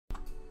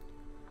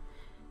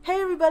Hey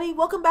everybody,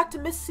 welcome back to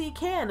Miss C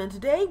Can, and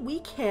today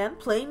we can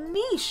play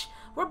Niche.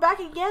 We're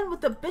back again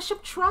with the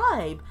Bishop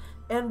Tribe,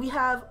 and we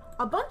have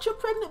a bunch of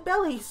pregnant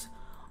bellies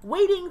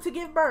waiting to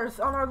give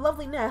birth on our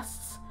lovely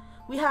nests.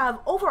 We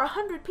have over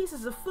 100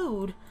 pieces of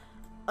food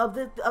of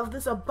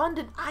this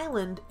abundant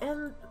island,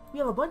 and we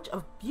have a bunch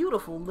of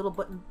beautiful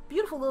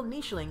little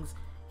nichelings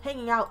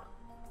hanging out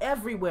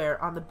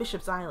everywhere on the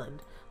Bishop's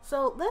Island.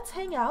 So let's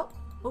hang out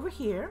over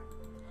here,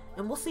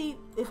 and we'll see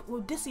if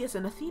Odysseus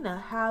and Athena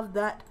have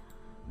that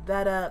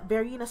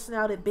Bearyeana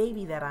snouted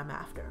baby that I'm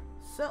after.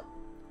 So,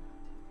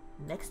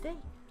 next day.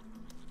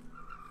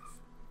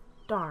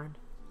 Darn.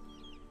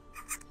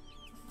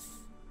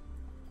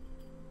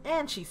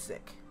 And she's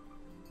sick.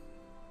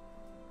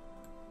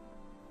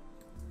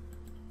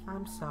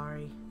 I'm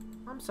sorry.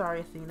 I'm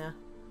sorry, Athena.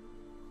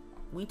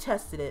 We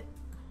tested it.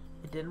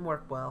 It didn't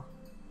work well.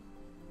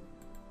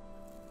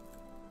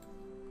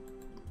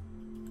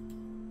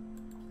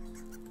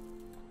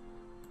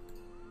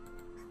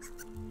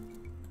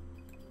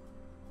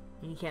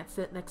 He can't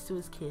sit next to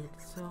his kid,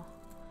 so.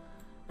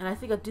 And I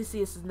think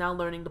Odysseus is now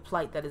learning the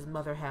plight that his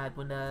mother had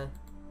when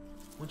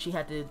she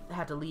had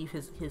to leave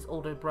his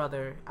older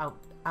brother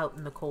out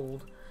in the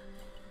cold.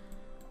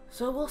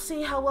 So we'll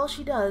see how well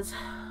she does.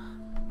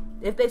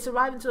 If they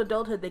survive into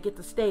adulthood, they get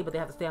to stay, but they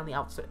have to stay on the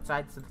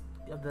outsides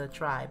of the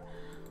tribe.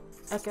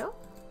 Echo,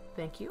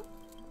 thank you.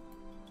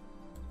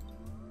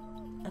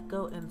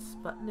 Echo and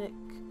Sputnik.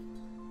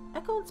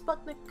 Echo and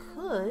Sputnik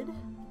could.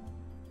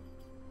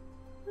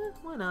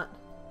 Why not?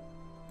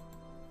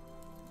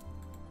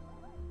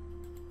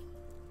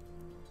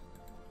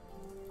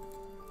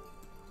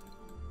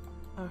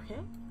 Okay.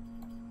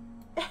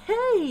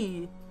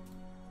 Hey!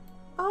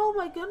 Oh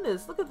my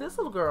goodness, look at this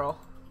little girl.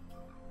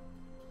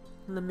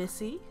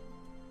 Lemissy.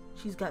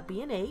 She's got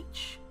B and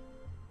H.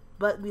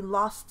 But we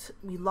lost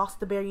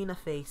the Bearyeana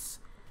face.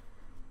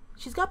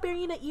 She's got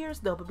Bearyeana ears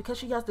though, but because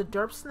she has the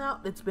derp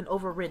snout, it's been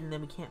overridden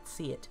and we can't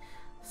see it.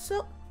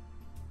 So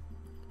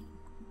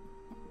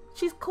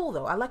she's cool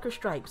though. I like her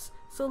stripes.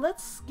 So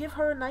let's give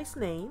her a nice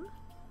name.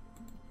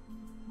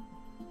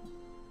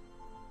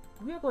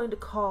 We are going to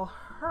call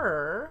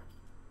her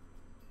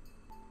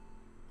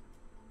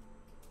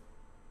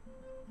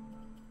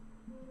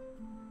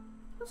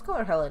let's call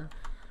her Helen.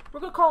 We're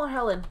gonna call her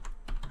Helen.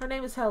 Her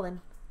name is Helen.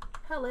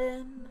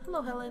 Helen.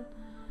 Hello, Helen.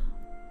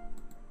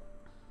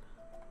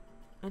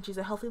 And she's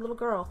a healthy little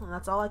girl, and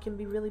that's all I can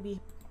really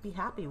be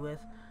happy with.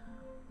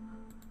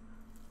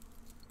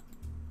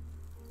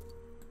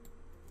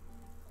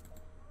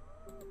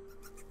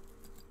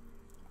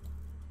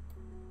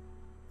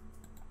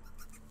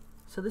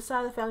 So this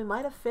side of the family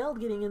might have failed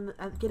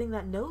getting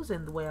that nose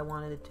in the way I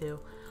wanted it to,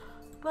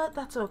 but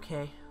that's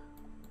okay.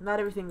 Not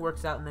everything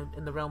works out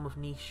in the realm of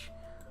niche.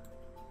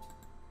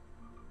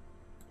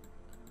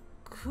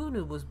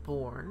 Kunu was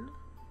born,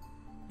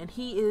 and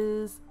he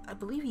is, I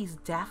believe he's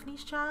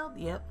Daphne's child.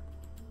 Yep.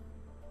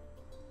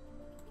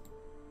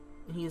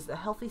 And he is a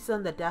healthy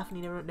son that Daphne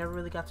never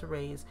really got to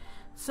raise.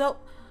 So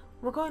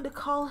we're going to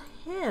call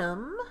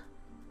him.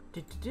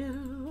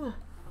 We're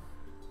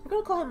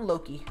going to call him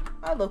Loki.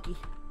 Hi, Loki.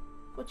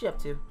 What you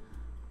up to?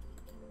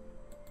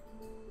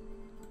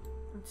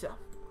 So,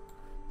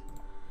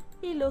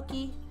 hey,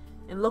 Loki.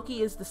 And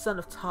Loki is the son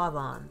of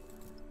Tavan,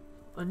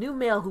 a new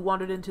male who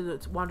wandered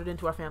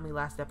into our family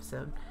last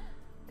episode.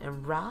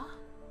 And Ra,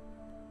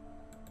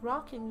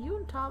 can you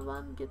and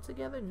Tavan get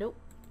together? Nope.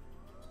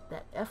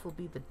 That F will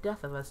be the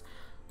death of us.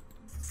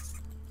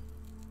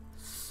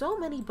 So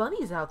many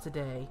bunnies out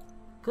today.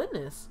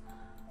 Goodness.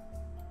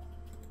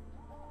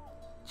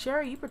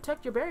 Cherry, you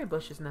protect your berry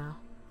bushes now.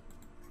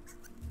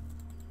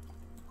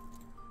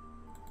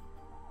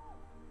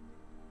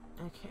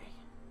 Okay.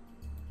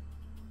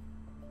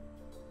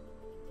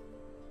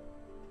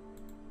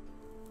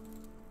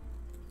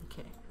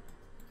 Okay.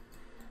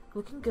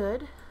 Looking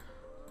good.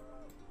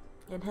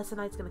 And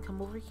Hessenite's gonna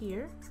come over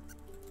here.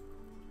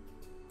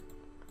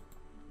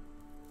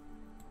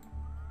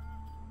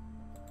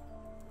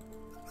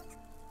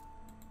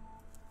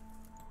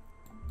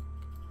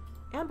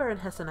 Amber and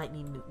Hessenite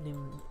need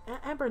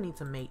Amber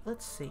needs a mate.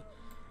 Let's see.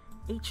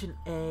 H and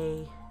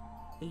A,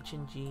 H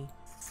and G,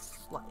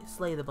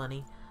 slay the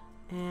bunny,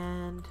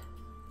 and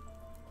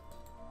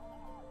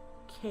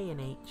K and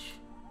H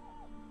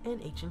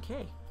and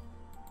K.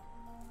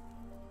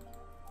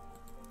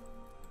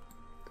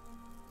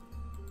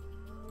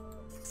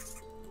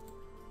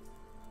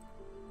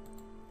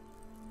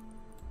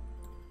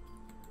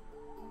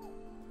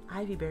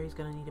 Ivy Berry's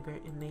gonna need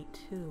a mate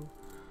too.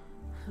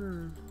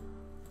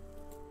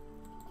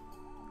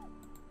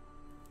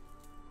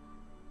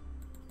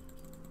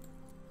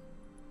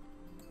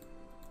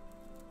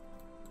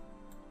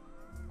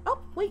 Oh,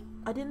 wait,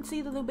 I didn't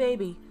see the new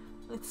baby.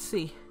 Let's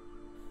see.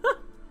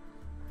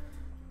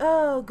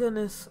 Oh,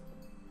 goodness.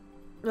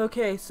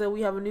 Okay, so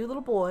we have a new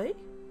little boy.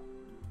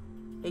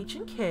 H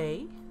and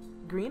K.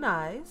 Green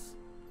eyes.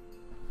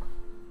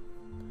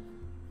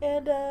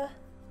 And,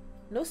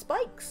 no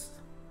spikes.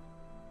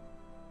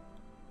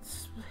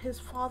 His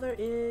father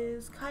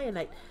is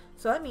Kyanite.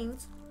 So that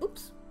means,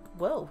 oops,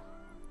 whoa.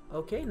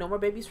 Okay, no more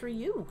babies for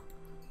you.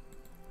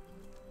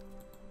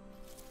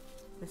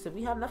 They said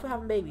we had enough of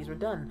having babies. We're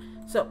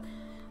done.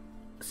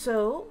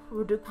 So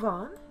Ruduk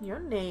Von, your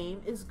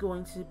name is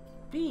going to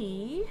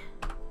be...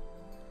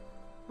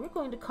 We're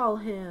going to call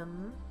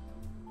him...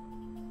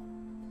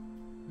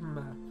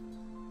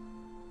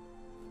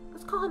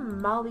 Let's call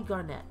him Molly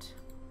Garnett.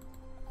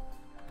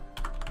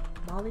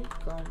 Molly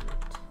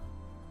Garnett.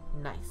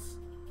 Nice.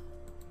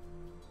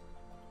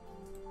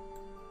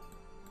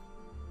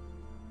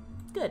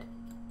 Good.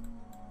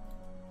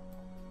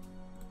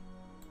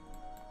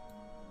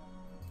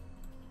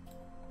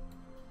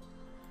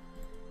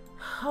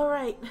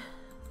 Alright.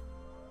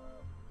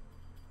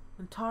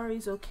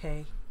 Antari's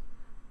okay.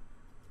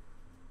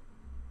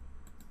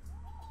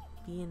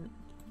 B and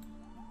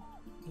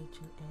H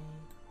and A.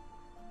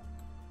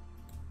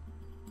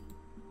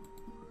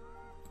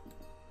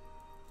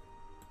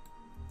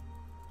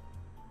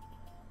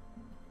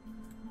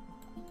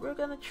 We're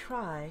gonna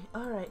try.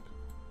 Alright.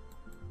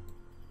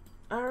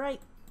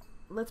 Alright.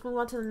 Let's move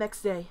on to the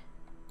next day.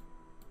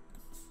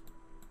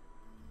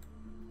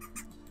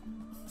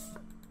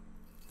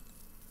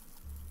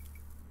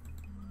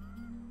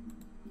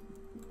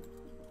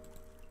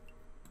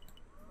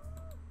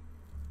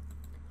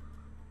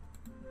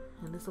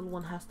 And this little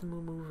one has to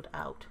move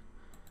out.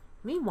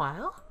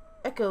 Meanwhile,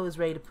 Echo is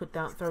ready to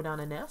throw down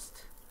a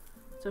nest.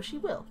 So she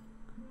will.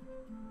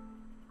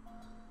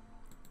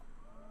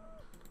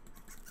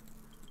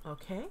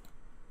 Okay.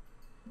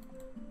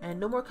 And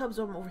no more cubs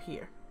over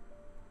here.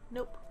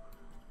 Nope.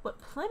 But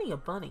plenty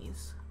of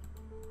bunnies.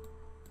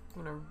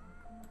 I'm gonna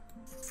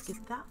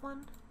get that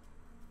one.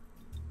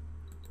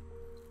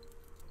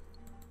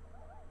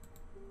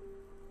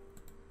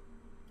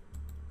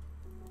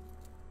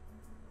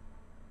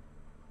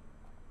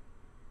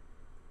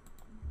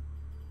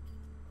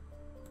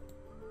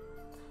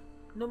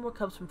 No more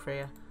cubs from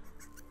Freya.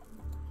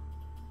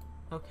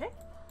 Okay.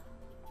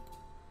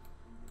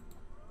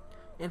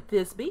 And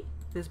Thisbe.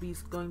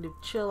 Thisbe's going to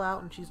chill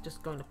out and she's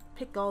just going to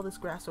pick all this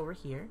grass over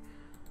here.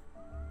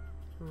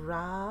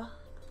 Ra.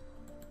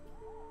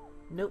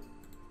 Nope.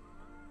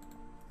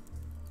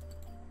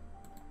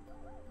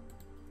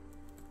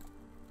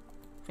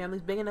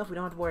 Family's big enough, we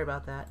don't have to worry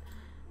about that.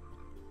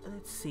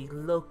 Let's see,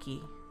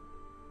 Loki.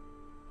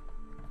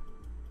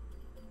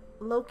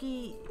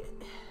 Loki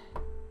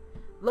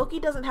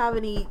doesn't have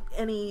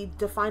any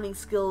defining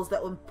skills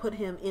that would put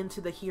him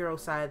into the hero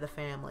side of the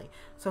family.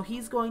 So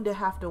he's going to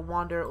have to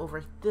wander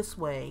over this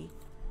way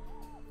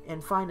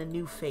and find a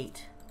new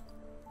fate.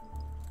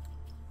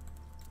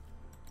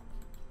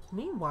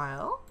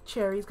 Meanwhile,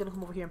 Cherry's going to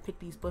come over here and pick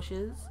these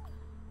bushes.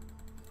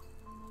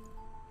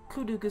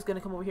 Kuduk is going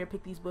to come over here and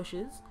pick these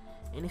bushes.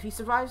 And if he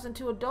survives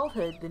into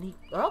adulthood, then he...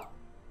 Oh!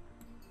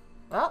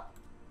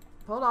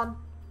 Hold on.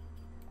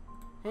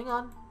 Hang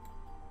on.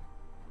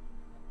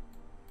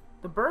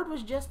 The bird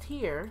was just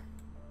here.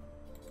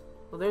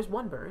 Well, there's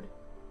one bird.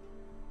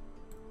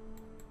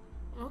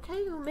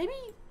 Okay, well, maybe...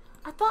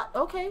 I thought...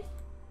 Okay.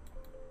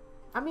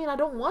 I mean, I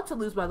don't want to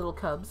lose my little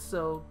cubs,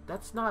 so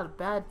that's not a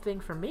bad thing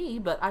for me,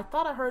 but I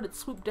thought I heard it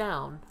swoop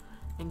down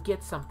and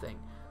get something.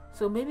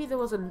 So maybe there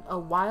was a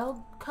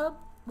wild cub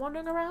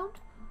wandering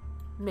around?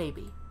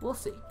 Maybe. We'll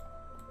see.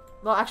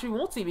 Well, actually, we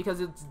won't see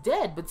because it's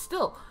dead, but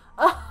still.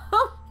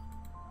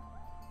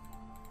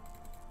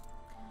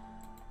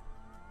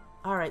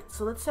 Alright,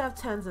 so let's have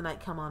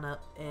Tanzanite come on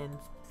up and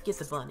get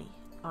the bunny.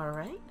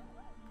 Alright.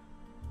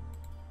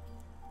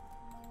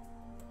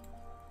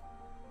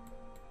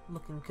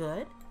 Looking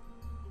good.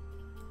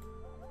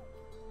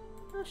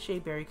 Oh,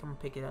 Shayberry, come and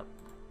pick it up.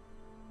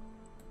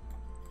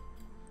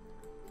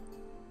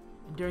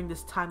 And during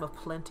this time of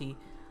plenty,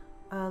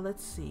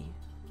 let's see.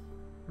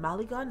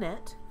 Molly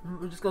Garnett.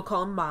 We're just gonna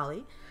call him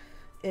Molly.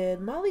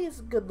 And Molly is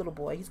a good little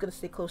boy. He's gonna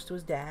stay close to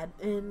his dad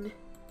and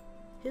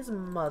his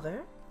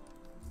mother.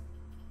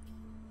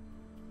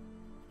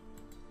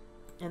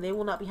 And they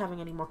will not be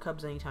having any more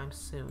cubs anytime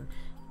soon.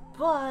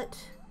 But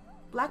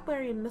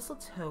Blackberry and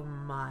Mistletoe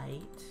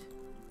might.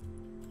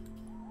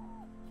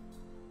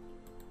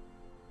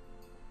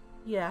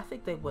 Yeah, I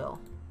think they will.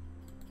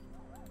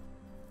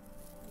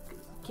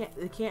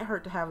 It can't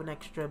hurt to have an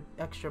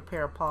extra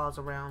pair of paws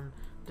around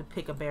to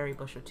pick a berry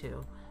bush or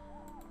two.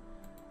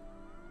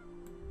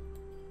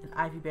 And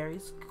Ivy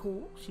Berry's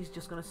cool. She's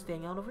just gonna stay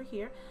on over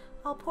here.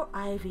 Oh, poor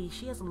Ivy.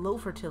 She has low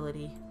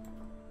fertility.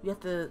 We have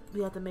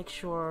to make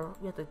sure,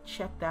 we have to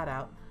check that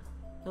out.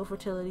 No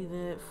fertility,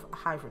 then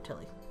high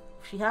fertility.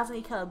 If she has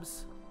any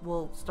cubs,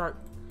 we'll start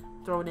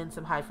throwing in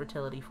some high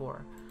fertility for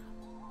her.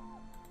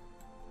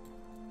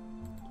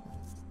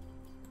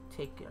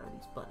 Take care of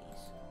these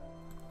bunnies.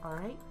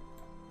 Alright?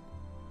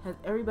 Has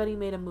everybody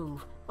made a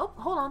move? Oh,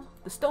 hold on.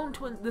 The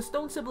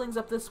stone siblings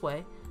up this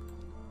way.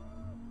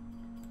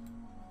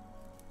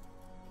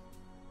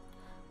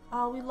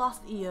 Oh, we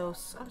lost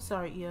Eos. I'm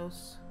sorry,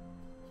 Eos.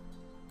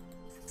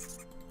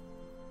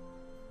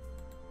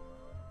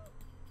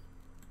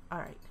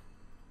 Alright.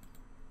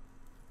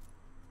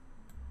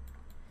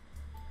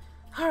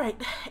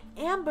 Alright.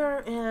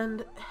 Amber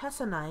and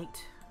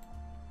Hessenite.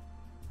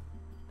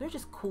 They're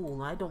just cool,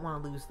 and I don't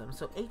want to lose them.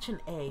 So H and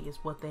A is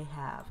what they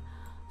have.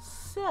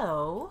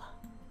 So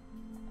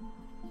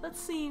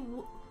let's see.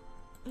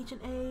 H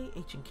and A,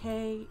 H and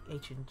K,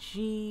 H and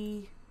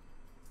G.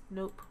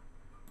 Nope.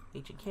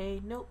 H and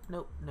K. Nope,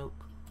 nope,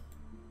 nope.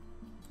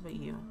 What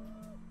about you?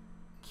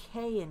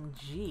 K and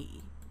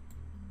G.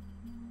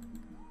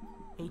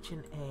 H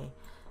and A.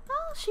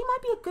 Oh, she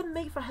might be a good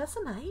mate for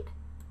Hessonite.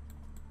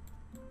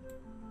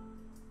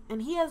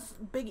 And he has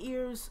big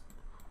ears.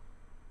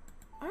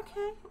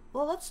 Okay.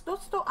 Well, let's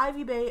throw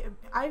Ivy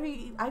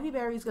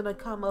Berry's gonna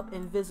come up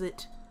and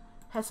visit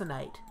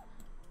Hessonite.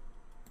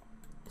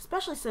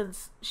 Especially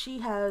since she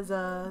has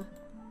the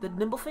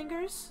nimble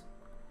fingers.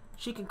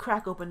 She can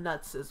crack open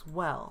nuts as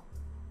well.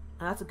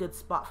 And that's a good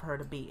spot for her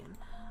to be in.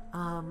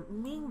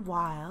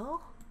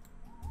 Meanwhile,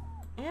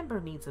 Amber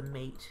needs a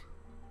mate.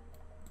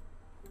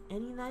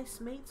 Any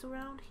nice mates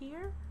around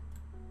here?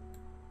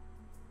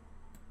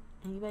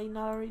 Anybody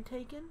not already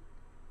taken?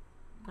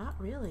 Not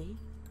really.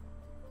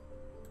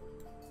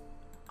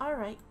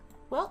 Alright.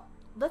 Well,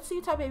 let's see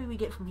what type of baby we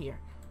get from here.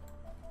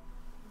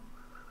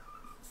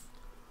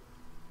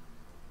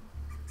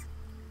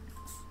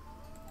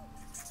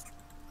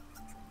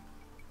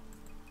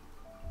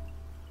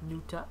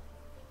 Nuta.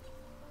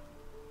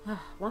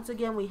 Once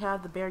again, we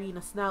have the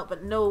Bearyeana snout,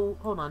 but no,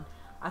 hold on.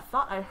 I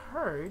thought I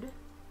heard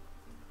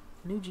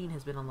new gene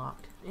has been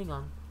unlocked. Hang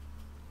on.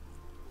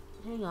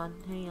 Hang on,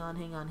 hang on,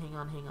 hang on, hang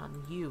on, hang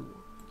on. You.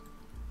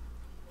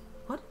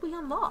 What did we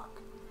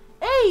unlock?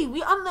 Hey,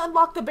 we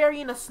unlocked the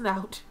Bearyeana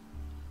snout.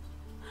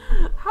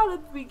 How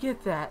did we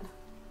get that?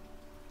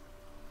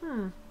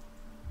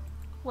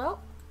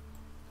 Well.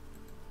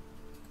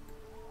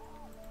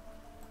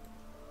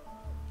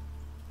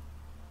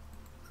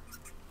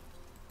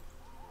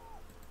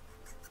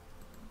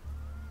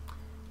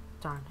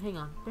 Darn, hang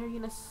on.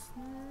 Bearyeana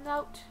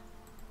snout.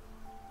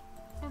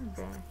 And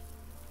bear.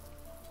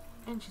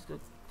 And she's gonna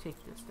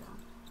take this down.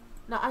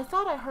 Now, I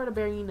thought I heard a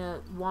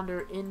Bearyeana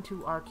wander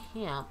into our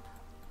camp.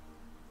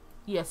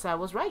 Yes, I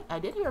was right. I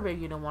did hear a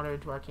Bearyeana wander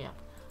into our camp.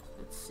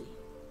 Let's see.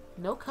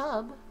 No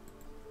cub.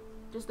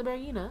 Just the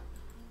Bearyeana.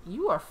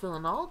 You are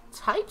feeling all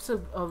types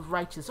of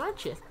righteous,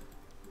 aren't you?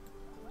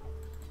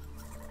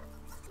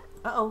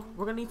 Uh-oh.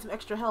 We're gonna need some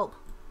extra help.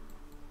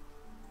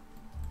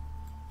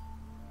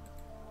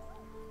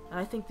 And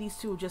I think these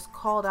two just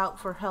called out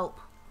for help.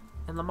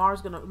 And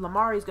Lamari's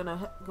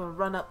gonna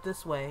run up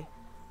this way.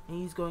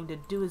 And he's going to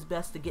do his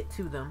best to get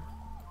to them.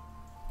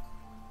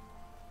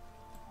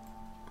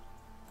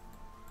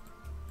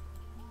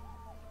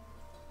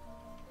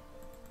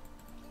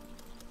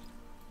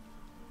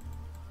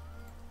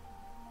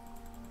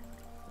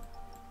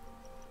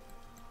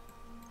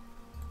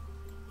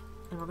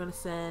 And we're going to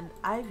send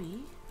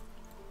Ivy.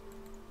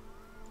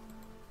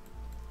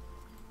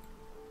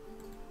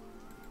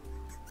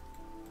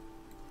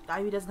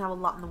 Ivy doesn't have a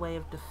lot in the way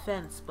of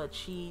defense, but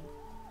she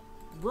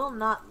will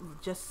not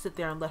just sit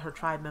there and let her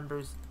tribe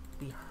members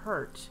be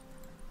hurt.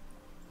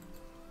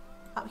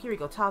 Oh, here we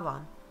go,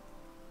 Tavan.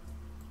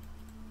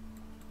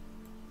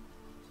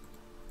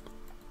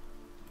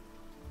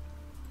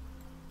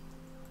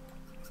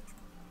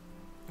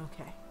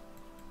 Okay.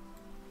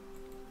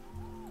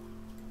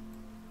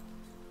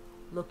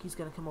 Loki's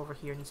gonna come over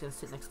here and he's gonna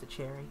sit next to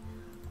Cherry.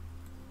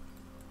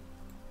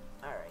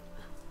 Alright.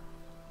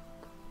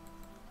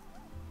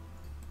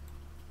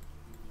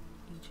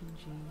 H and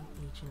G,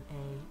 H and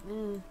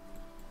A.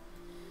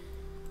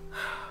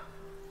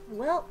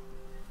 Well,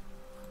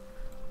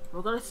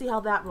 we're gonna see how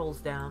that rolls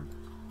down.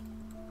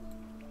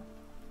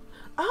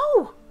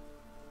 Oh!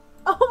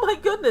 Oh my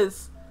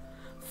goodness!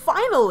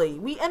 Finally!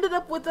 We ended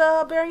up with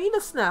a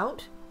Bearyeana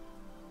snout.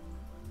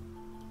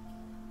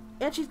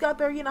 And she's got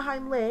Bearyeana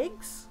hind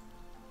legs.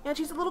 And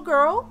she's a little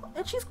girl.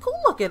 And she's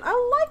cool looking.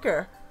 I like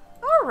her.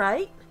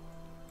 Alright.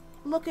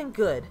 Looking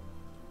good.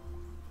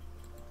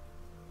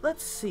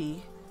 Let's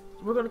see.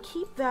 We're going to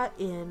keep that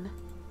in.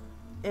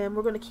 And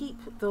we're going to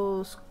keep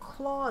those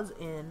claws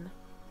in.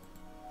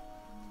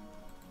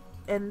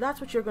 And that's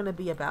what you're going to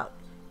be about.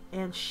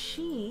 And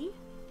she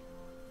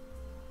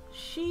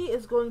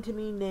is going to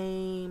be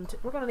named...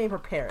 We're going to name her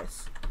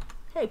Paris.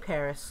 Hey,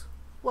 Paris.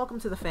 Welcome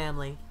to the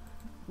family.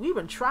 We've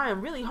been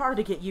trying really hard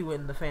to get you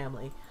in the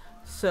family.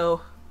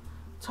 So,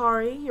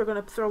 Tari, you're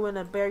going to throw in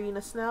a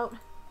Bearyeana snout.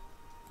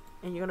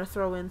 And you're going to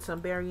throw in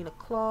some Bearyeana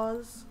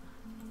claws.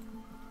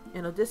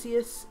 And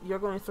Odysseus, you're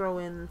going to throw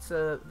in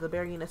the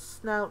Bearyeana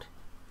snout.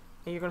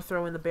 And you're going to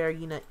throw in the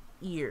Bearyeana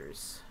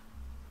ears.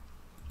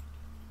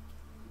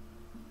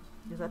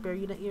 Is that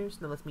Bearyeana ears?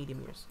 No, that's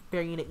medium ears.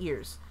 Bearyeana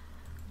ears.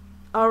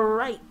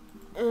 Alright.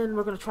 And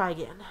we're going to try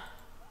again.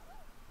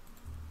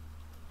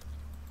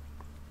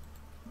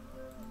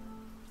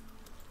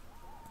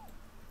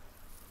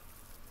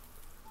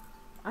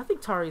 I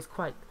think Tari's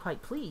quite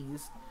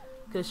pleased.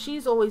 Because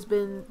she's always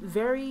been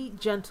very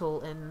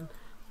gentle and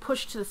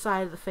pushed to the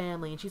side of the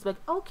family. And she's like,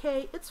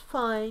 okay, it's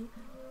fine.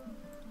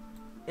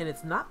 And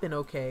it's not been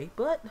okay,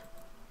 but...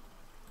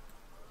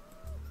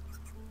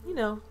 You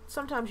know,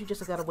 sometimes you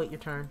just gotta wait your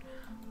turn.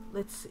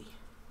 Let's see.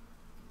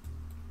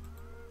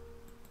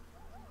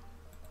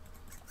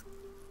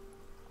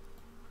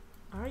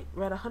 Alright,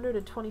 we're at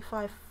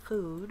 125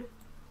 food.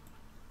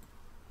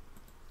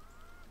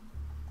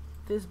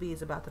 Thisbe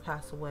is about to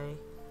pass away.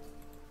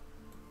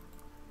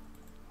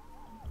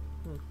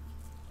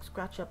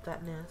 Scratch up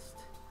that nest.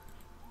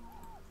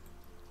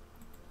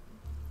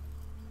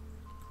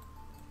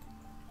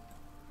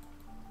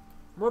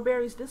 More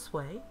berries this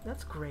way.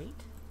 That's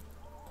great.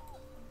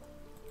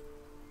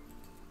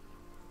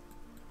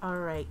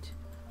 Alright.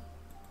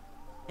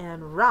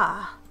 And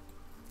Ra.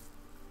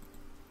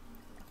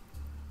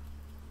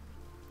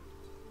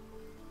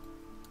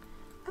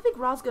 I think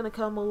Ra's gonna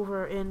come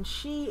over, and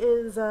she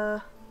is,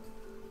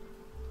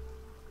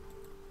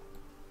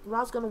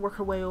 Ra's gonna work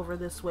her way over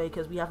this way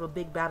because we have a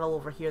big battle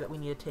over here that we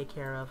need to take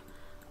care of.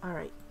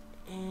 Alright.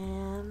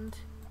 And...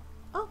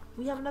 oh,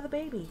 we have another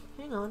baby.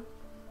 Hang on.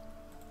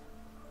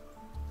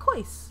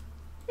 Kois.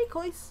 Hey,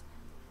 Kois.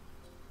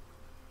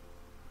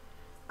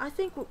 I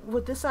think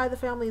with this side of the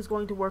family is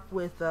going to work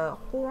with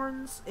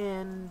horns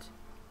and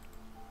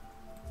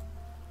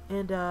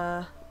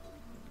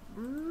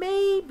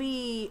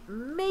maybe.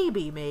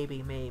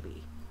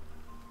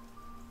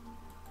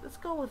 Let's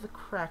go with the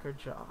cracker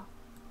jaw.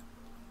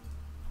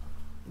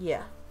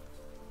 Yeah.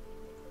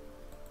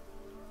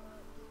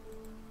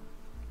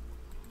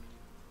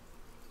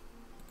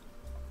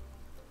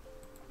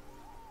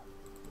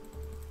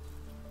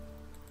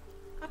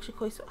 Actually,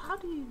 Koi, so how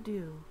do you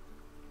do?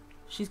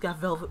 She's got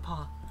velvet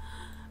paw.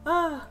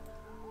 Ah.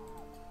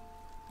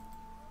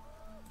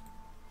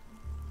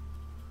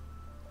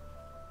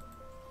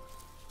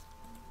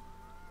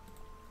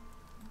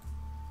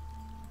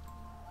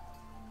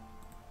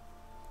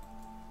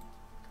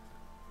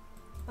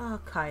 Oh,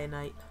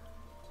 Kyanite.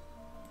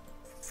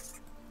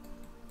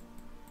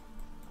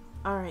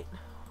 Alright.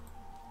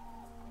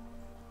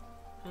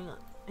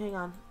 Hang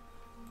on.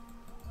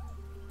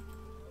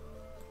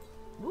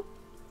 Whoop.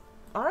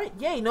 Alright,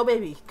 yay, no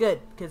baby. Good,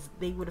 because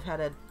they would have had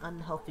an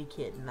unhealthy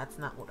kid, and that's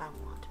not what I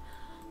want.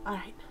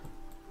 Alright.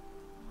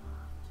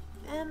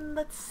 And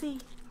let's see.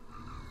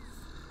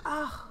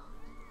 Ah.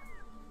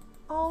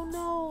 Oh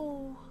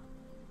no.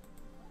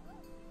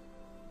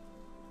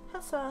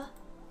 Hessa.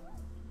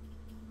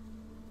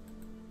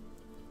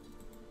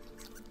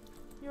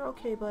 You're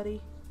okay,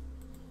 buddy.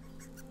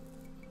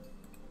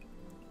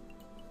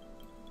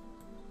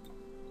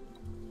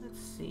 Let's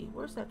see.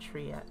 Where's that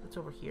tree at? It's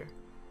over here.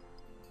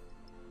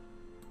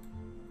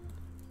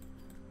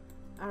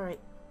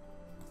 Alright.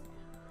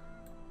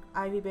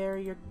 Ivy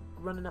Berry, you're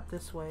running up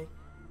this way.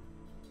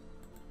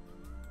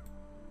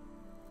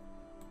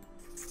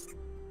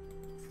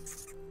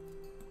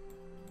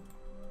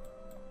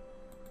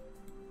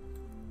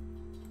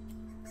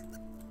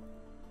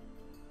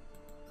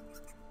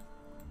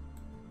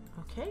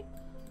 Okay.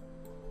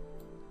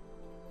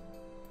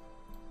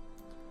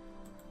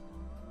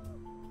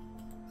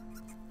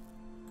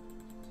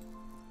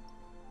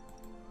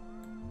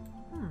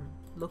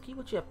 Loki,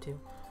 what you up to?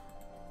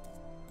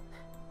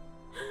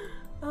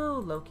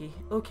 Oh, Loki.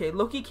 Okay,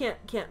 Loki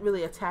can't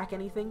really attack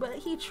anything, but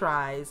he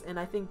tries, and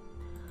I think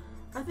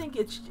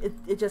it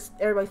just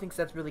everybody thinks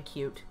that's really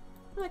cute.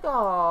 Like,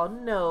 oh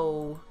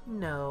no.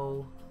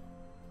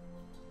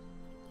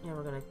 Yeah,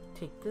 we're gonna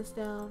take this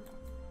down.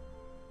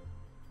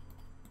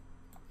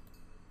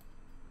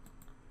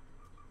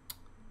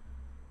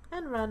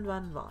 And run.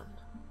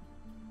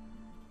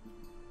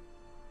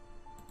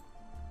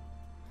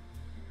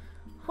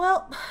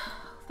 Well,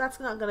 that's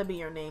not gonna be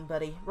your name,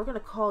 buddy. We're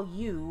gonna call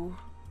you...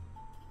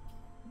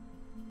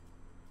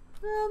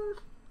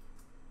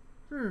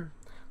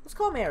 let's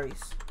call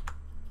Mary's.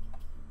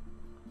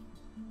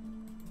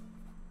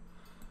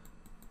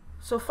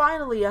 So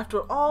finally,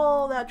 after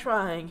all that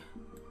trying,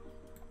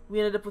 we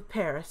ended up with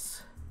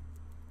Paris.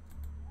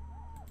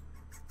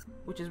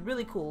 Which is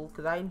really cool,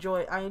 because I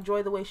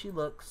enjoy the way she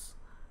looks.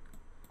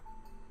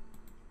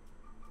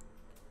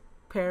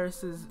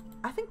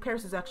 I think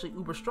Paris is actually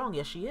uber strong.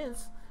 Yes, she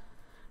is.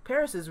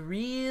 Paris is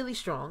really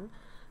strong.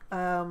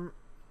 And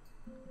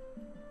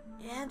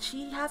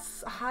she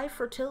has high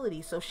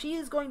fertility, so she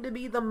is going to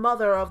be the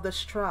mother of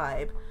this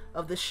tribe,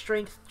 of the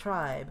strength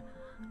tribe.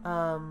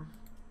 And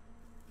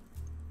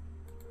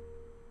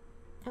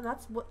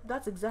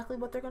that's exactly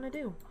what they're gonna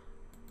do.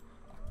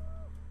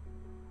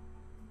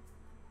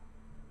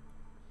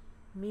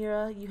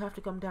 Mira, you have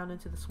to come down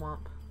into the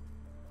swamp.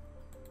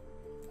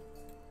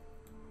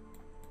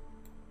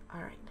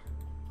 Alright.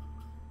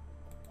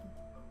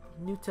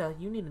 Nuta,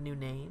 you need a new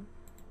name.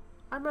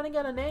 I'm running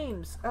out of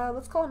names.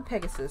 Let's call him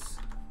Pegasus.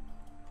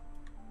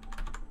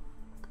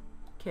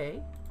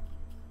 Okay.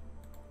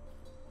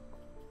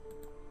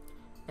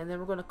 And then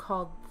we're going to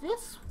call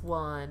this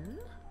one...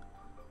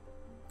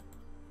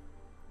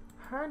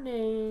 her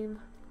name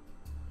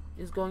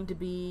is going to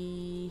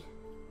be...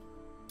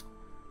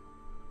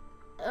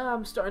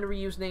 I'm starting to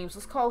reuse names.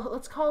 Let's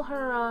call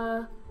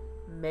her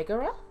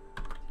Megara.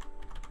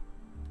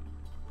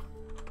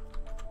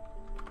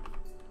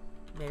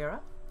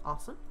 Megara,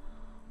 awesome.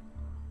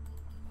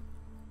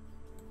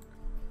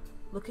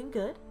 Looking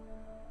good.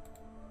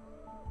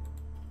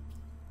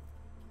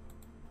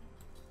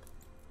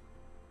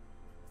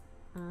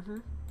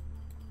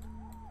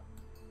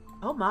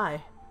 Oh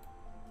my.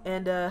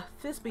 And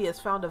Thisbe has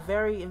found a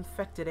very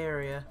infected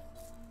area.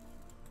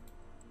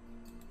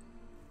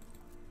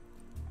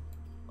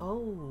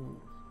 Oh.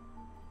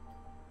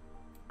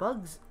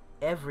 Bugs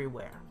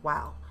everywhere.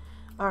 Wow.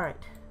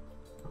 Alright.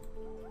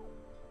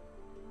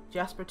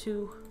 Jasper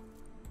 2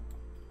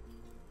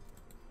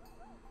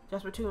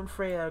 and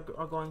Freya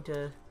are going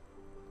to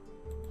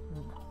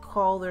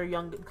call their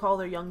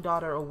young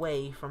daughter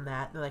away from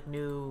that. They're like,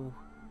 no.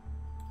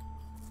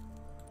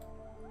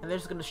 And they're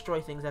just gonna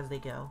destroy things as they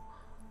go.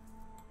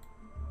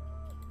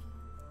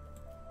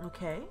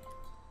 Okay.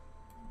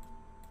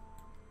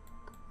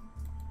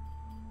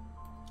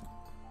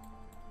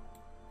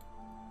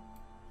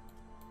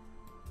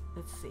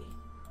 Let's see.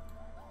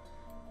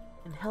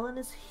 And Helen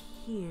is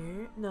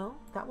here. No,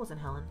 that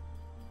wasn't Helen.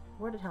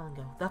 Where did Helen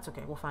go? That's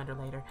okay, we'll find her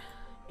later.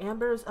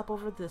 Amber is up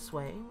over this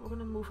way. We're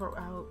gonna move her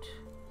out.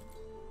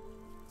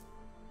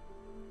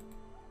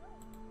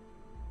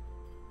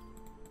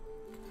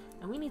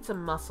 And we need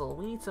some muscle.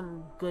 We need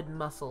some good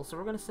muscle. So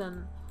we're gonna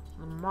send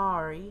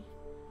Larimar.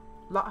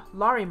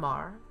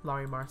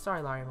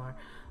 Sorry, Larimar.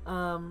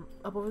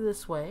 Up over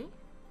this way.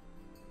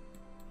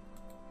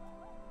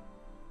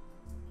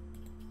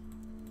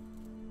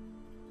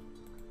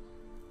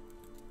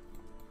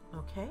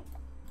 Okay,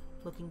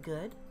 looking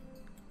good.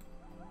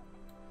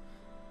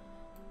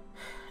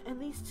 And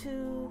these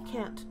two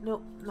can't.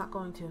 Nope, not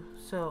going to.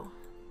 So,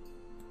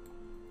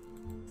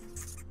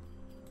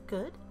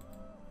 good.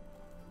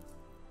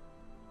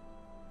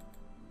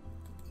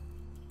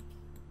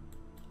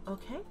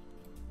 Okay.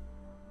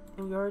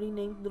 And we already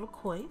named little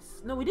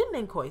Kois. No, we didn't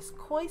name Kois.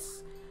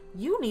 Kois,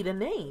 you need a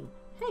name.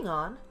 Hang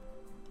on.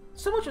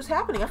 So much was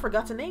happening, I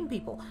forgot to name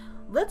people.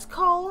 Let's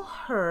call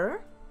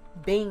her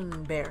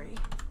Baneberry.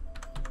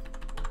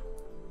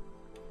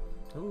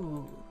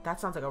 Ooh, that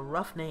sounds like a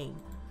rough name.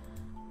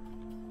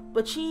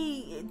 But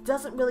she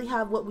doesn't really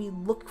have what we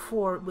look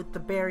for with the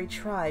berry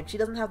tribe. She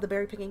doesn't have the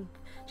berry picking.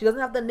 She doesn't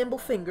have the nimble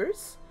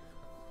fingers.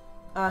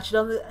 She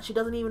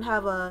doesn't even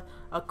have a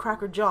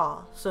cracker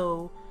jaw.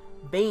 So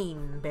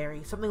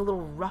Baneberry, something a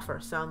little rougher,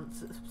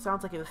 sounds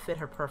like it would fit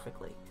her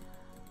perfectly.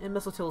 And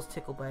Mistletoe's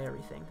tickled by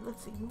everything.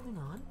 Let's see, moving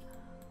on.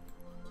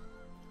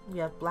 We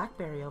have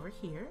Blackberry over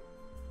here.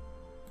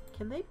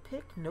 Can they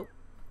pick? Nope.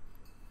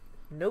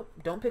 Nope,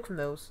 don't pick from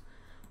those.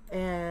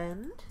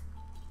 And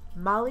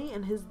Molly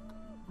and his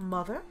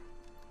mother.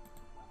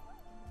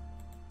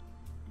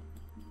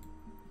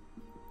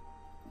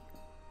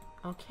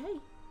 Okay.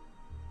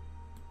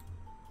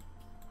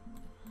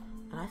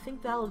 And I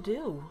think that'll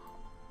do.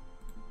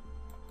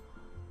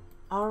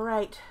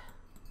 Alright.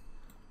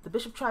 The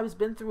Bishop tribe has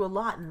been through a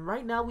lot, and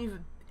right now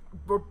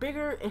we're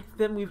bigger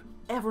than we've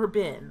ever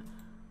been.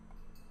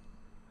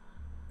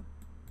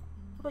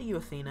 What about you,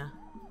 Athena?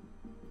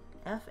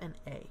 F and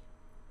A.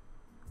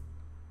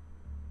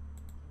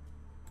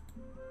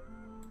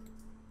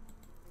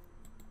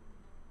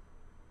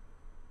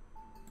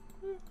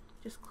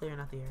 Just clearing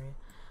out the area.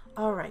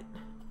 Alright.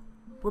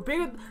 We're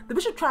bigger. The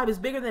Bishop tribe is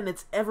bigger than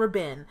it's ever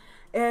been.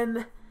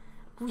 And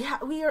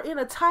we are in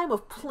a time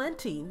of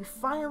plenty. We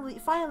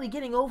finally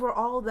getting over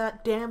all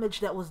that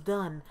damage that was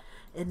done.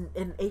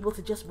 And able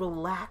to just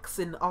relax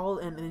and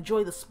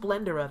enjoy the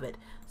splendor of it.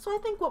 So I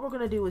think what we're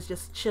going to do is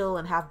just chill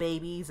and have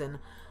babies and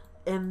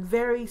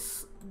very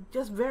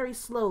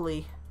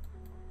slowly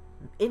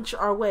inch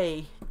our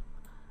way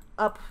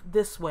up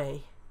this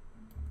way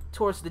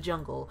towards the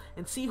jungle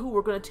and see who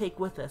we're going to take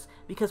with us,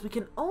 because we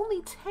can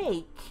only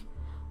take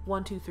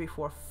 1, 2, 3,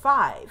 4,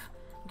 5.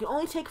 We can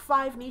only take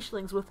 5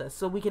 nichelings with us,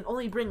 so we can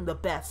only bring the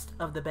best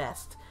of the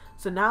best.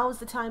 So now is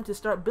the time to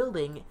start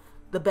building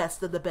the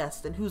best of the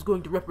best and who's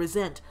going to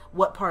represent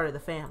what part of the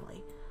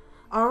family.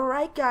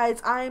 Alright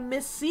guys, I'm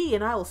Miss C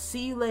and I will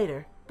see you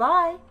later.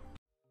 Bye!